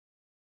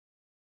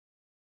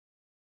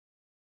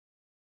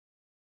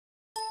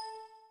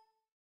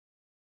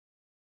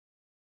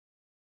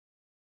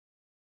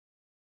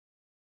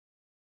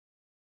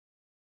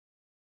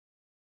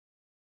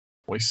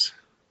voice.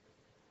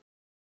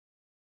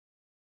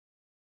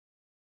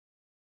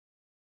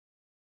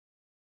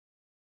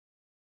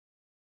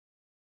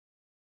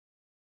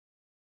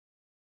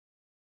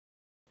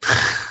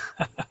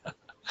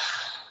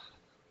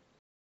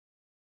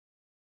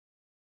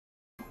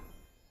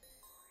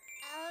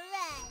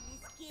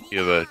 You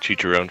have a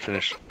cheat your own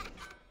finish?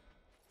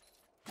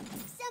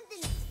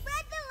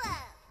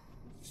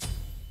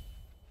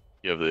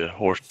 You have the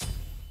horse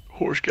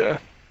guy?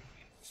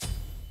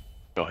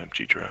 Call him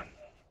cheat your own.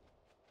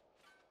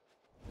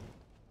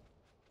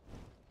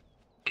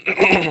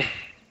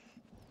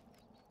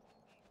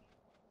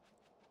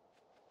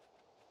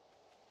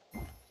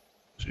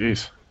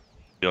 Jeez.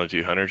 The only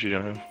 2 hunters you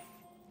don't have?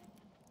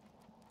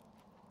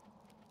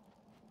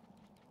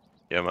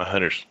 Yeah, my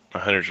hunters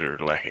are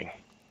lacking.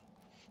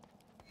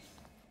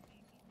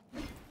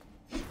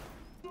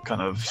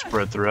 Kind of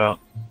spread throughout.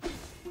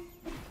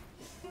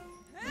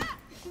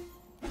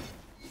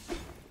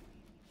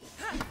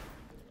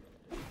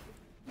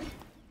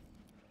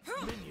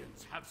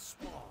 Minions have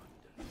spawned.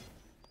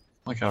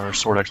 Like how our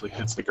sword actually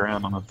hits the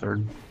ground on the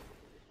third.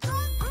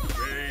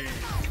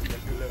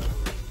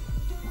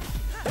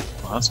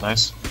 Oh, that's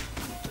nice.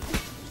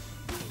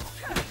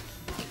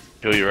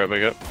 Heal you right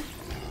back up.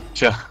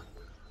 Yeah.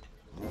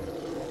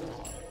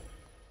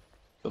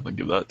 Definitely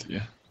give that to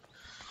you.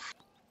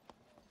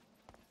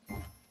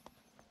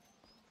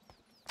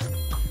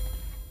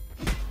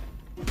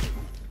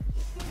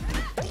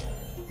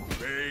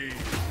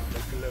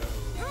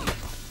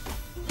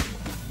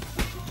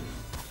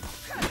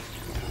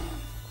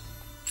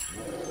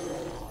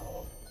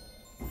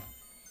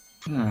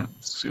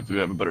 Let's see if we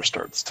have a better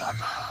start this time.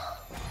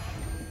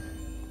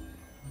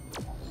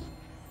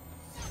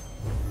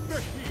 The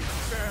heat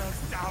bears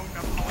down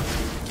upon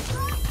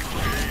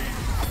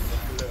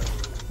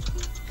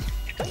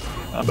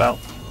How about?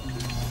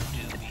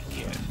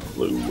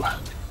 Blue.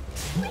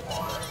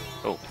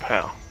 Oh,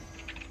 pow.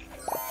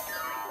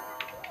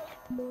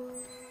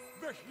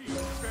 the heat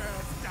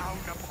bears down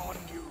upon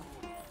you.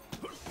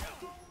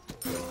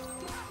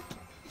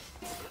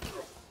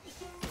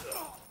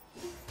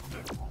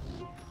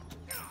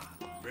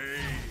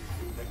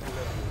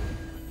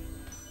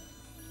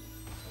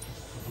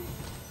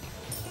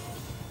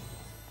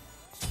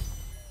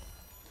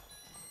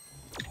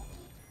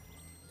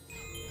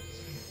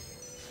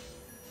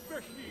 The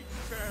heat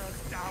bears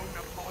down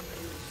upon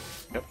you.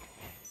 Yep.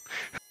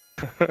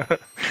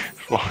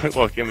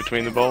 Walk in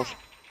between the balls.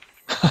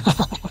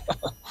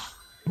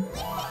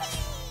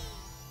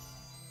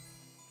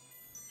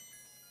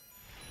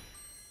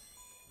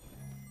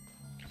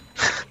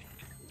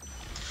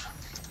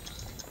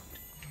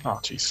 Oh,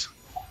 jeez.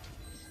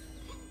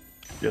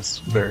 Yes,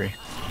 very.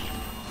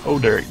 Oh,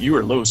 Derek, you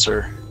are low,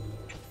 sir.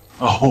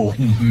 Oh,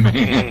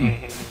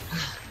 man.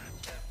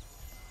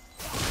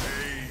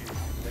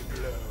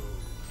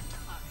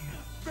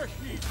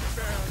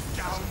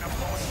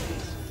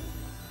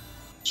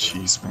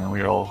 Jeez, man,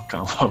 we are all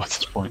kind of low at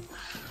this point.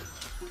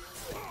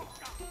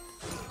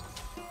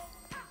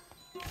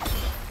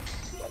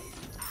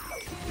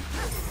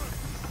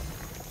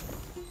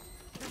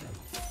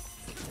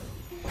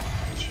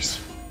 Jeez.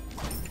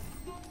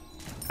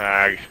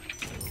 Ag.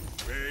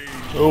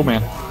 Oh,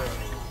 man.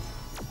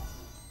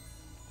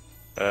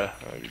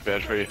 That'd be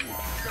bad for you.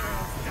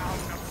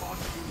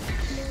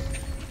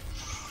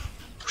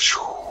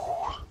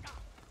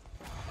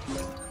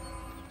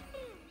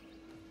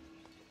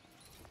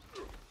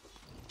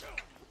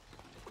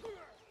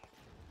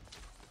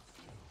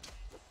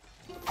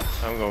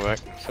 I'm going back.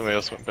 Somebody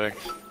else went back.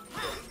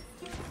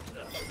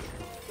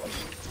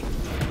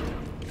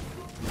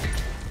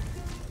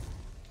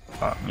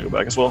 I'm gonna go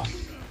back as well.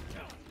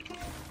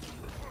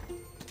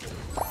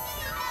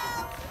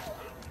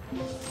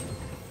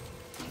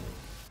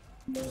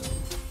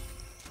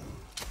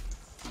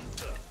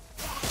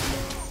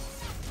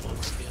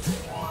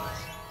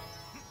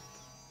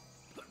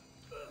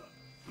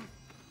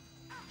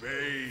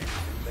 Bathe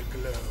in the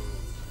glow.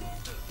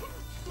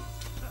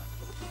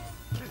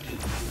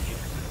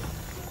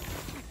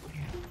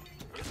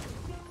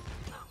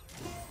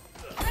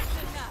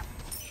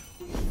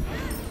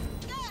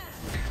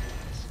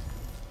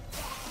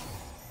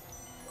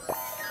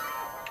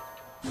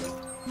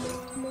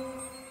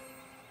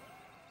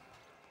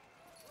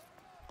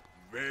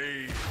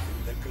 Bathe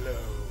in the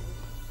glow.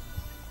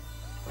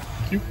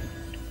 Thank you.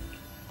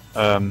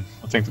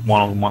 I think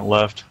one of them went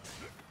left.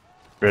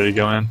 Ready to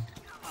go in?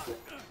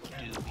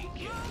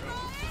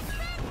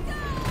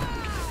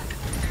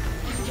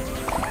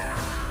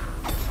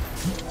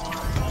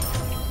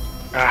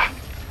 Ah.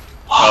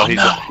 Oh, he's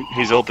no.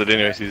 he's ulted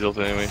anyways. He's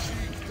ulted anyways.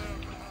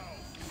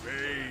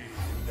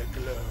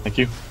 Thank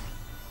you.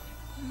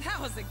 That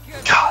was a good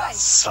God, that fight.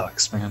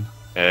 sucks, man.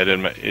 Yeah, it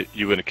didn't.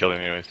 You wouldn't have killed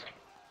him anyways.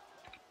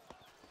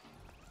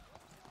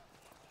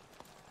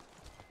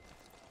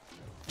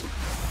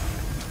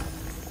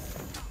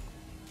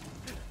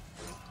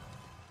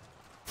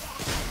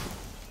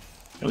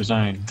 There's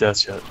not any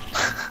deaths yet.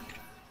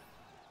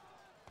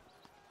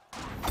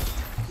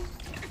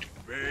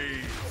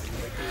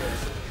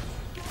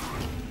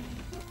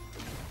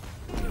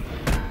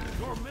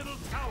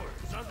 tower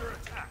is under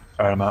attack.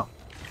 Alright, I'm out.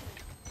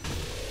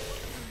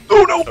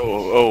 Oh no!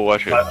 Oh,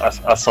 watch it.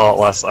 I saw it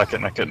last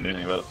second. I couldn't do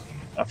anything about it.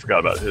 I forgot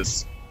about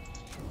his.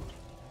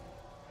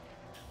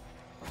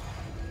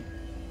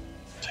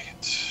 Dang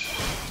it.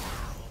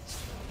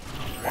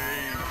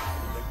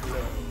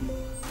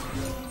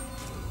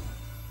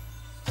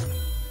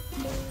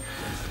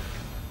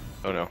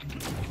 Oh no.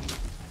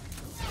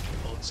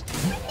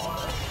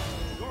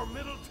 Your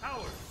middle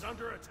tower is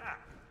under attack.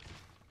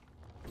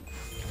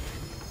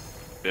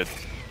 Dead.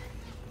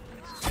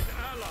 An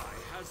ally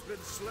has been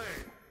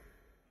slain.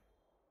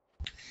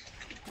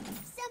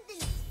 Something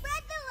to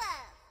spread the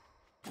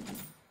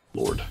love.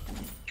 Lord.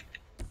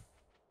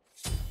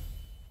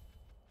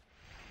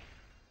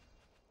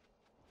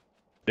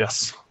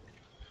 Yes.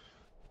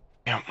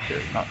 Damn.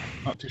 Here,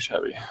 not too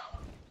shabby.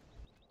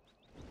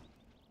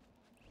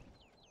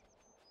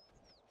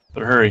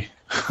 Better hurry.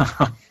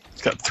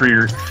 It's got 3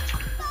 or.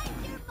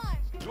 Find your mark.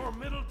 Your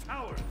middle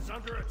tower is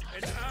under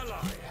attack. An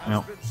ally has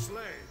Yep. been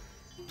slain.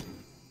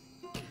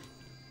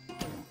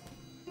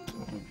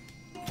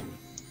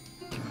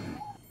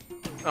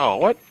 Oh,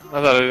 what?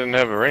 I thought I didn't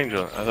have a range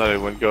on it. I thought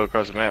it wouldn't go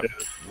across the map.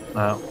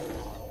 No.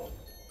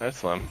 That's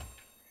slim.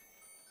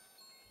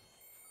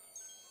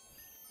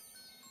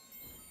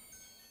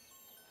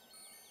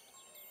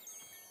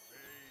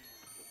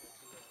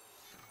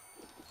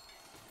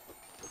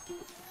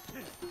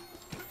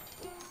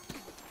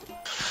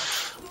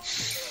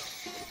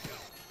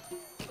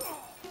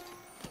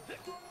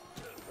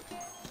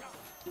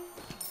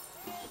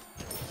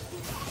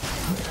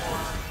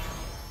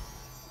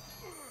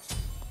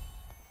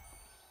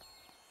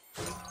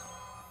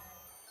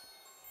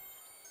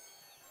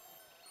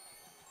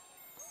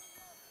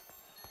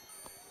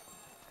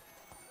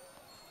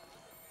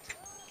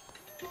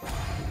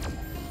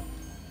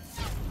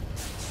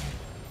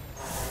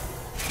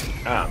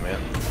 Ah,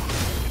 man.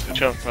 The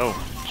jump. Oh,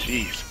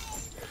 jeez.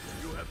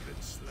 You have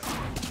been slain.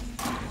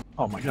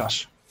 Oh my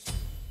gosh.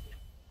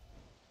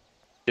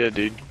 Yeah,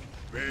 dude.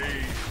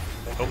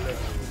 Oh,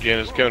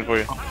 Jana's coming for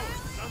you.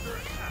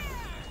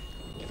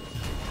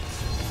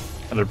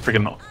 And they're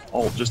freaking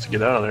ult just to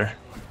get out of there.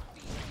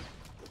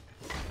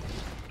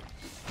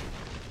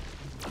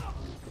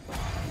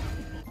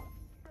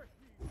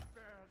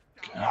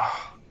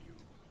 Ah.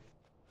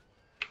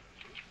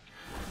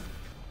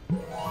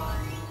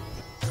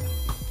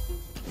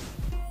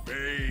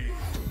 Bathe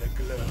in the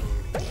glow.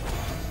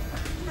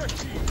 The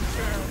heat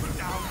bears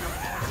down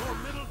upon your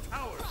middle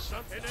tower.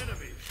 An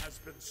enemy has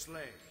been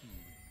slain.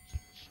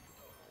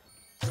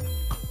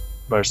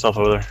 By yourself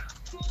over there.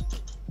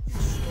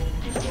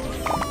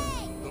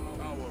 The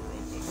power of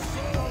the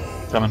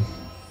soul. Coming.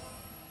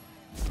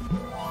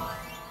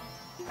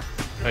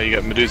 Oh, you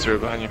got Medusa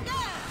right behind you.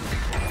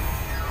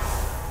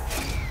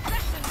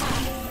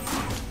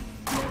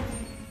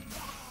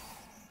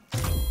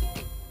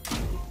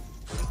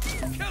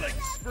 Killing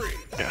spree.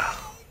 Yeah.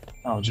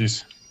 Oh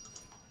jeez.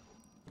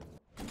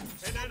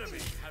 An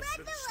enemy has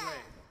been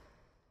slain.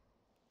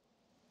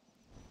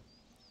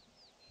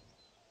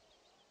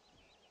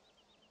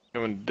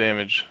 Doing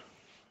damage.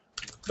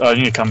 You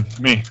need to come.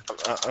 Me.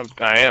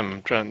 I am.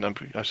 I'm trying.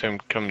 I see him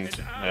coming.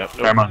 Yeah. Alright,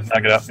 come on. Now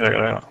get out. Get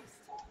out.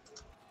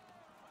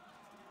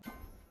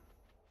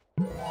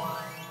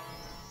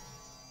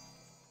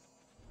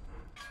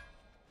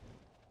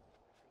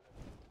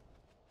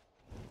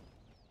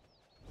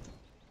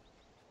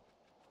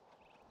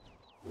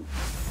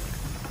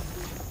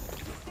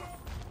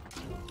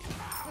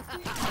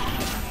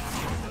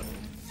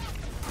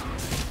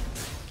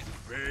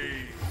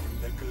 Bathe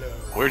in the glow.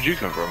 Where'd you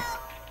come from?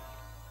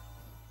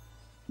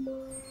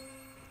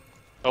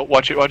 Oh,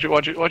 watch it! Watch it!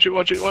 Watch it! Watch it!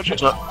 Watch it! Watch it!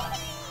 What's up?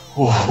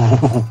 Whoa.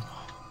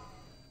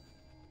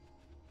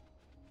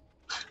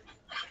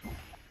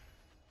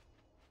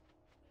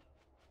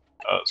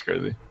 Oh, that's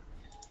crazy.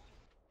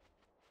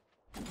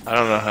 I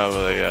don't know how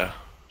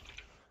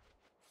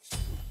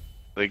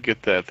they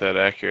get that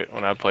accurate.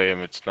 When I play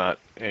him, it's not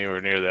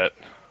anywhere near that.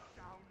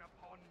 Down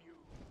upon you.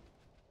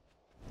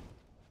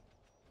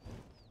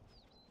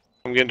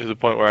 I'm getting to the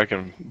point where I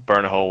can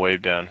burn a whole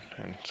wave down,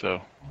 and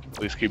so at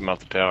least keep him off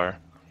the tower.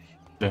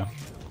 Yeah.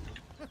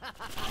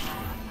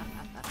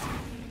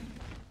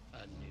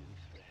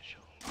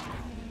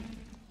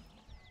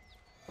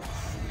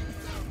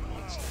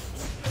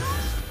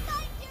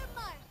 Find your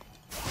mark.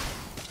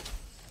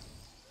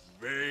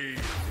 Bathe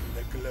in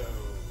the glow.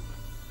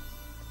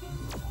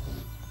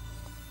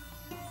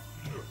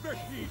 The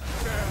heat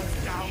bears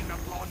down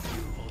upon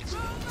you.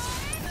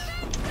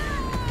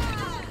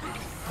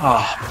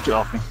 Ah, get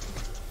off me.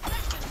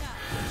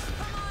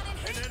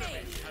 An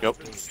enemy has Yep.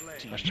 been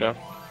slain. Nice job.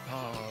 I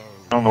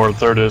don't know where the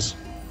third is.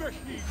 The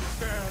heat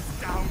bears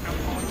down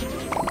upon you.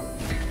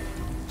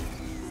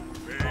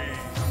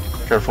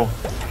 Bathe. Careful.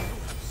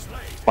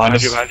 Behind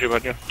us. Behind you,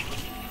 behind you.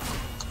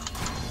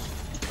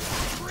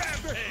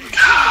 The heat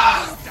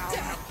bears down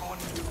upon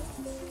you.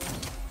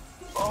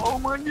 Oh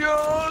my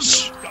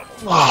gosh!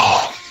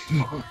 Oh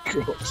my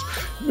gosh.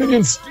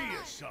 Minions!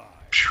 Deicide.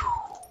 Phew.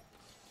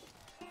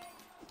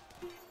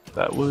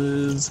 That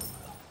was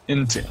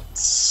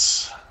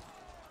intense.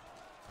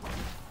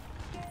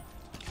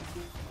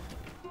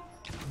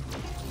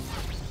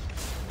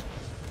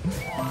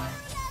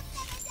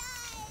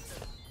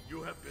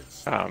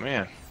 Oh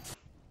man.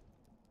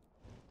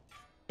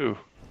 Ooh.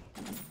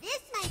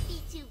 This might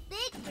be too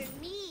big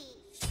for me.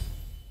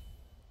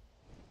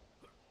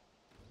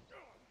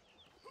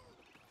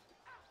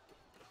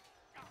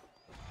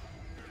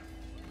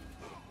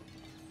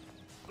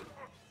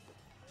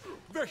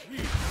 The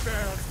heat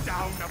bears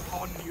down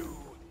upon you.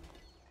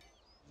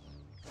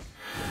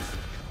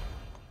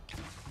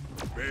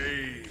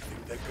 Bathe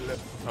in the glow.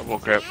 Oh, well,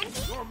 crap.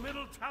 Your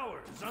middle tower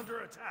is under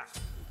attack.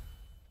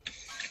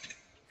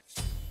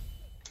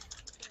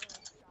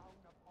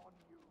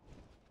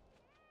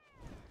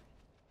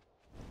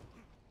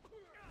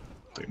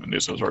 I think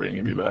Medusa's already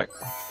gonna be back.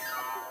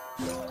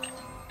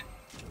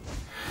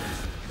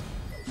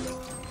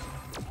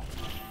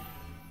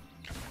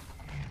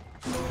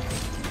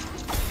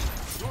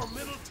 Your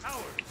middle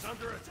tower is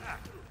under attack.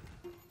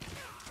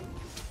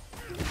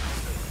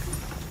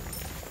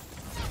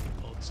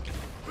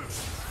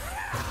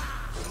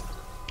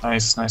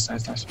 Nice, nice,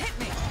 nice, nice.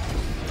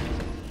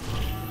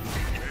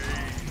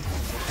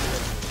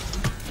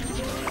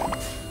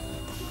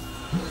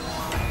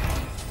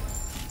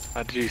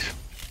 Ah, jeez.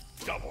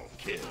 Double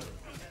kill.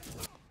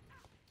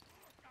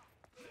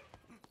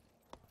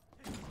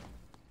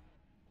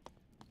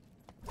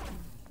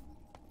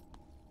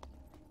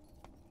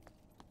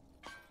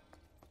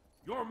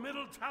 Your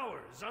middle tower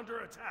is under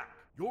attack.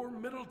 Your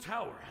middle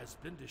tower has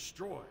been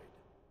destroyed.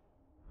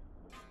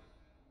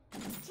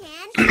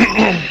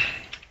 Can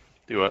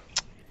Do what?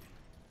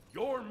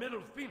 Your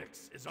middle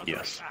phoenix is under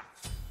Yes. attack.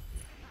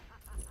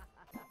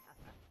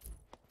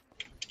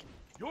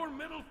 Your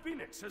middle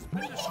phoenix has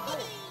been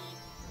destroyed.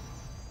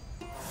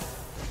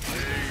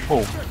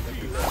 Oh.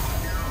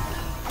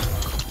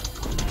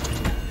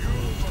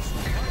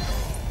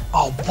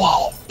 Oh,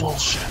 wow,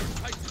 bullshit.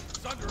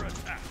 Titan's under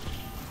attack.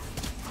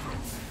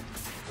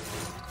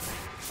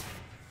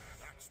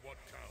 That's what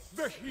counts.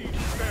 The heat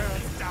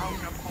bears down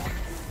upon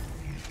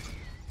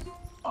you.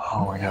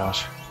 Oh my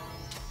gosh.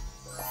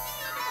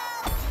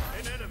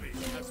 An enemy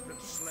has been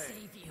slain.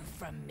 Save you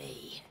from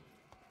me.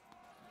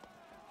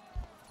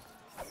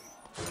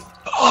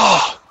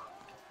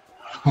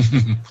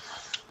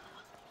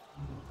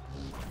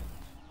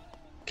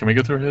 Can we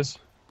go through his?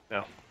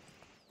 No.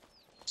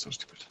 So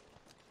stupid.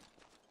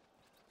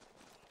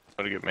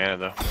 Gotta get mana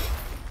though.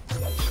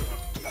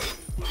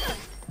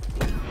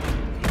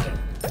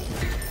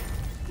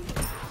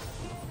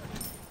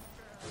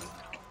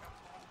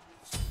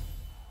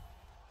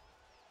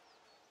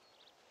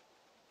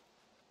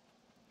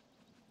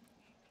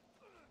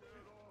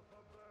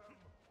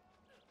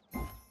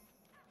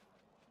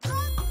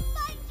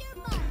 find your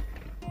mark?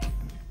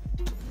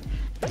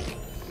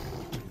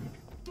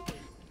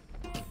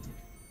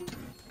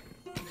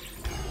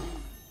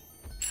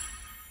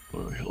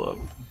 Oh, heal up.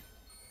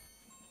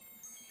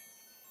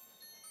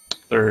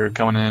 They're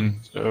coming in,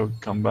 so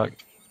come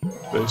back.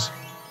 Base.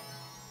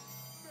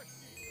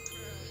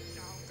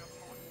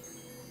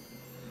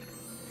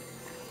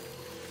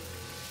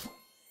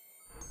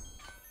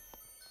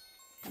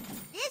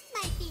 This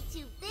might be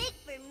too big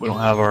for me. We don't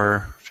have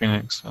our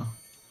Phoenix, so.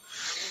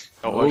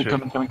 Oh, Oh, watch it.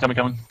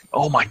 coming.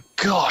 Oh my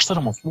gosh, that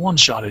almost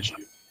one-shotted you.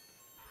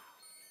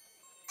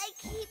 I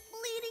keep bleeding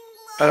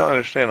I blood. don't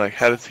understand. Like,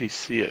 how does he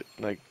see it?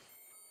 Like,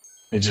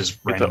 It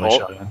just With the randomly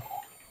ult? shot in.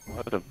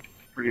 what a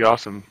pretty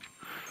awesome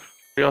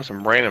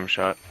random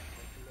shot.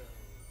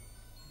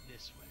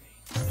 This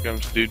way. Here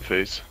comes dude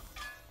face.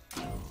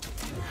 Your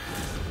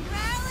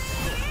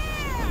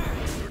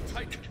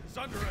Titan is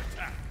under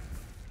attack.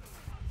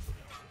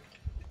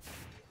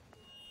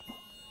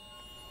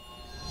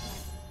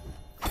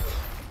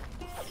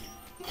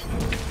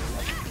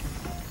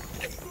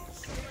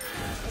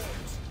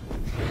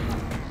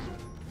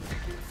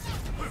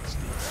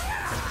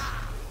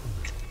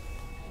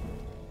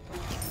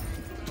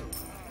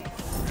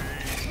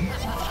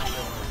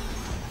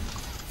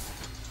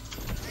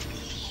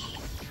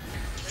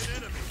 An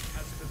enemy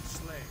has been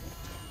slain.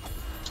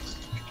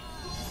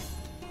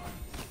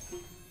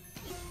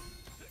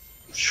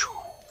 Phew.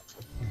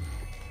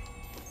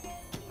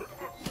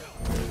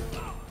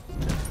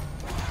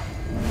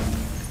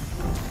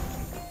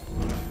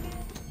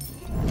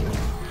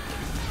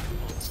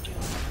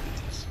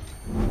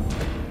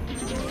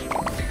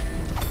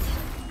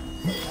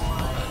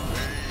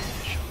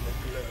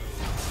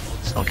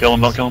 Don't kill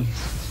him, don't kill him.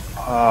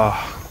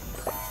 Ah,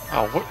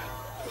 Oh, what?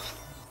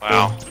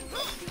 Wow.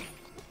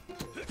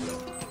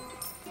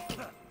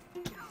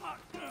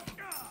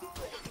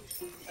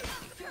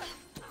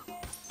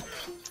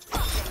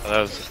 That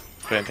was a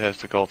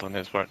fantastic ult on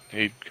his part.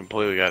 He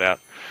completely got out.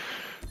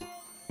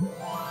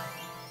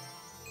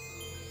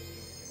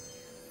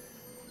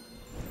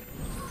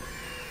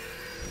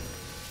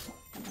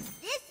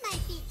 This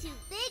might be too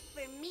big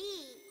for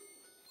me.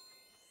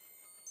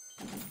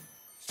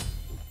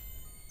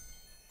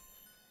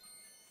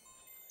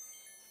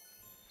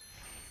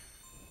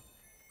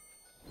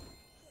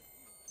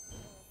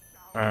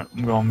 alright,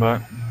 I'm going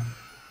back.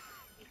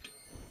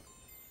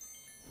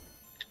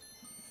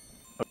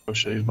 Oh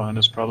shit, he's behind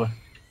us probably.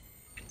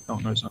 Oh,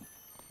 no, he's not.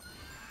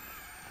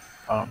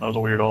 I don't know, it's a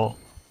weird ult.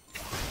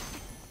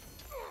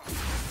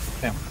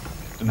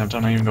 Didn't have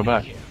time to even go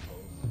back. Bathe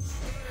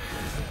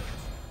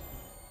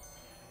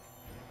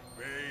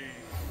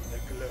the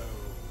glow.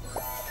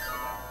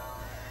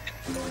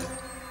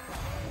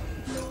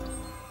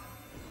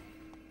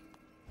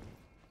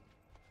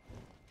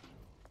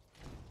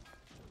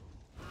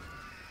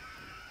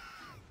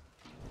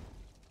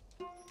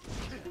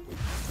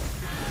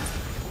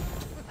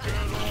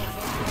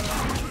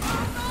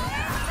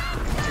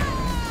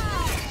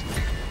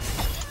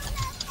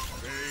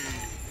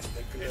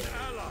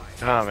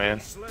 Ah, man.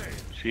 Slain.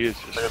 She is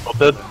They're just both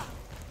dead?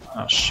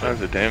 Oh shit.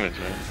 tons of damage,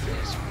 man.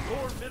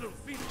 Your middle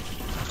phoenix.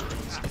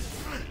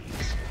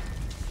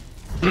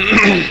 Your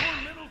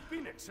middle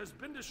phoenix has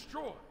been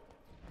destroyed.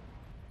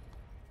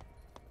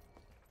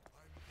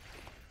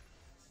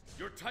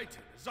 Your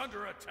titan is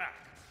under attack.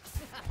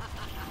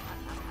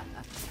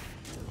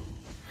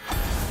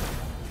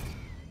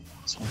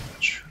 So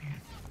much.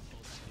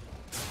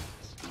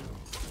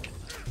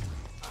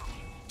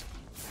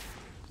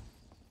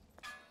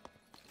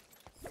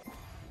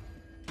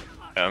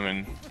 Yeah, I'm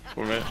in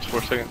 4 minutes,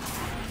 4 seconds.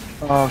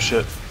 Oh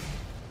shit.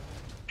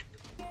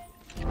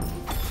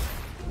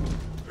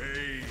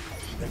 Bathe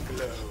the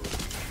glow.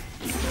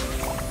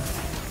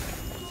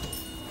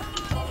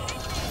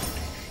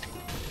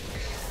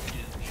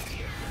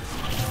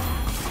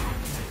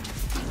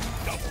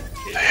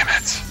 Damn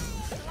it.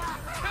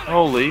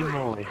 Holy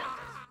moly.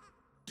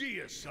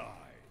 Deicide.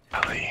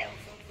 Golly.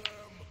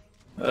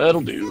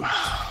 That'll do.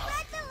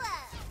 Spread the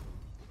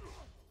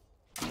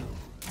love.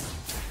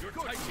 Your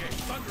titan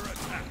is under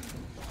attack.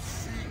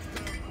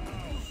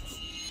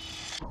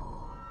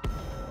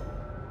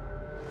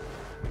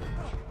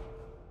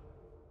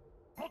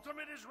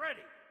 Ultimate is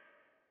ready.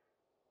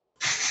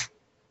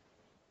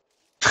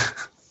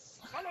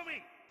 Follow me.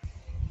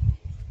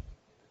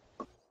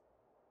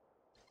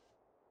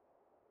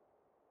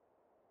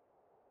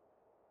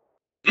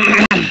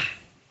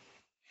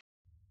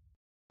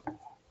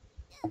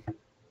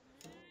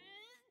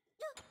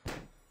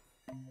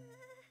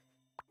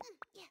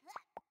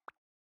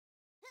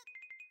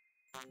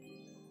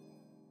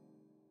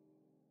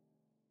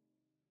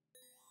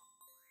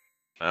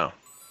 Wow.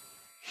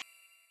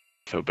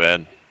 So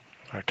bad.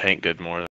 Our tank did more